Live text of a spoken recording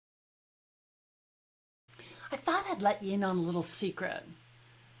I thought I'd let you in on a little secret.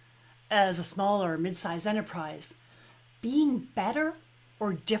 As a small or mid-sized enterprise, being better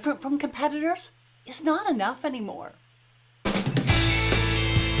or different from competitors is not enough anymore.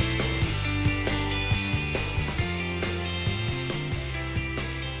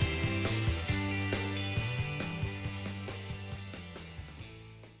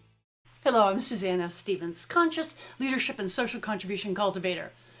 Hello, I'm Susanna Stevens, conscious leadership and social contribution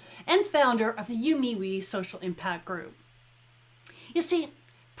cultivator and founder of the You, Me, We Social Impact Group. You see,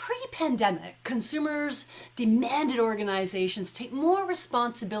 pre-pandemic, consumers demanded organizations take more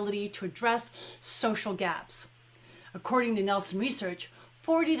responsibility to address social gaps. According to Nelson Research,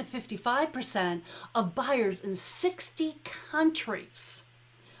 40 to 55% of buyers in 60 countries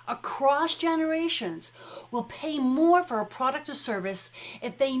across generations will pay more for a product or service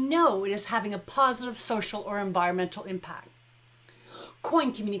if they know it is having a positive social or environmental impact.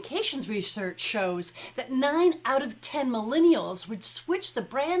 Coin Communications research shows that 9 out of 10 millennials would switch the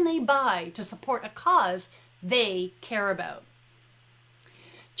brand they buy to support a cause they care about.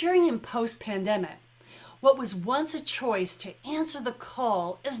 During and post-pandemic, what was once a choice to answer the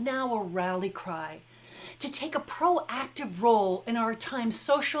call is now a rally cry to take a proactive role in our time's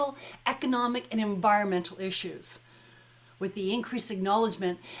social, economic, and environmental issues. With the increased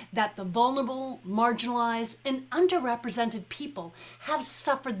acknowledgement that the vulnerable, marginalized, and underrepresented people have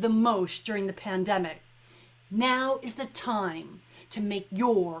suffered the most during the pandemic, now is the time to make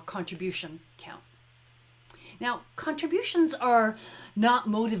your contribution count. Now, contributions are not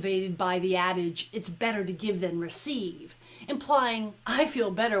motivated by the adage, it's better to give than receive, implying, I feel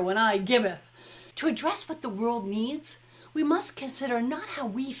better when I giveth. To address what the world needs, we must consider not how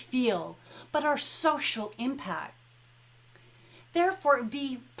we feel, but our social impact. Therefore, it would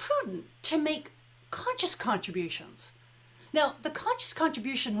be prudent to make conscious contributions. Now, the conscious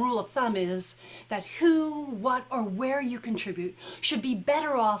contribution rule of thumb is that who, what, or where you contribute should be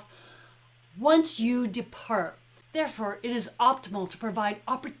better off once you depart. Therefore, it is optimal to provide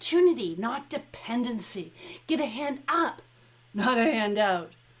opportunity, not dependency. Give a hand up, not a hand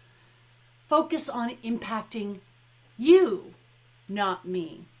out. Focus on impacting you, not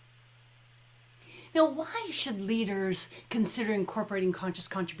me. Now, why should leaders consider incorporating conscious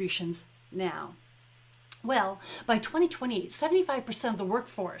contributions now? Well, by 2028, 75% of the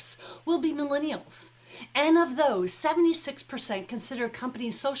workforce will be millennials. And of those, 76% consider a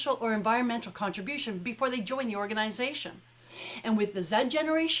company's social or environmental contribution before they join the organization. And with the Z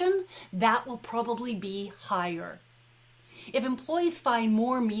generation, that will probably be higher. If employees find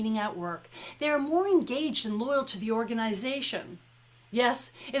more meaning at work, they are more engaged and loyal to the organization.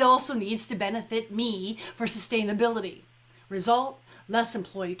 Yes, it also needs to benefit me for sustainability. Result, less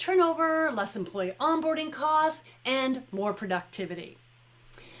employee turnover, less employee onboarding costs, and more productivity.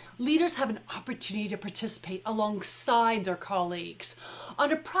 Leaders have an opportunity to participate alongside their colleagues on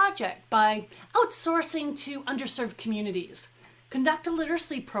a project by outsourcing to underserved communities, conduct a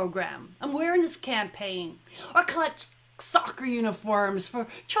literacy program, an awareness campaign, or collect soccer uniforms for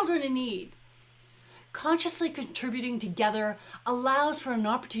children in need. Consciously contributing together allows for an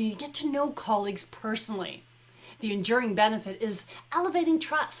opportunity to get to know colleagues personally. The enduring benefit is elevating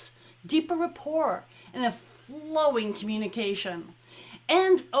trust, deeper rapport, and a flowing communication.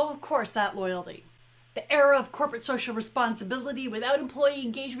 And, oh, of course, that loyalty. The era of corporate social responsibility without employee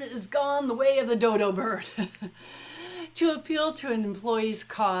engagement is gone the way of the dodo bird. To appeal to an employee's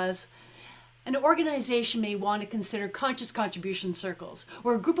cause, an organization may want to consider conscious contribution circles,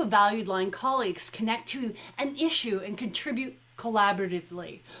 where a group of valued-aligned colleagues connect to an issue and contribute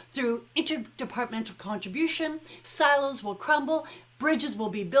collaboratively. Through interdepartmental contribution, silos will crumble, bridges will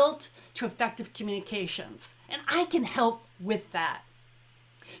be built to effective communications. And I can help with that.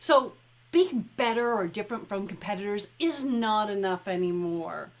 So being better or different from competitors is not enough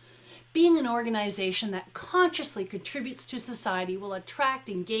anymore. Being an organization that consciously contributes to society will attract,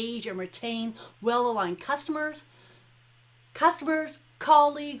 engage, and retain well-aligned customers,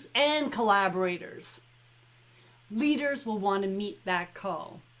 colleagues, and collaborators. Leaders will want to meet that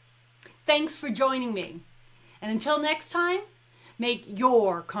call. Thanks for joining me. And until next time, make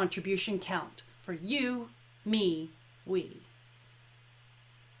your contribution count for you, me, we.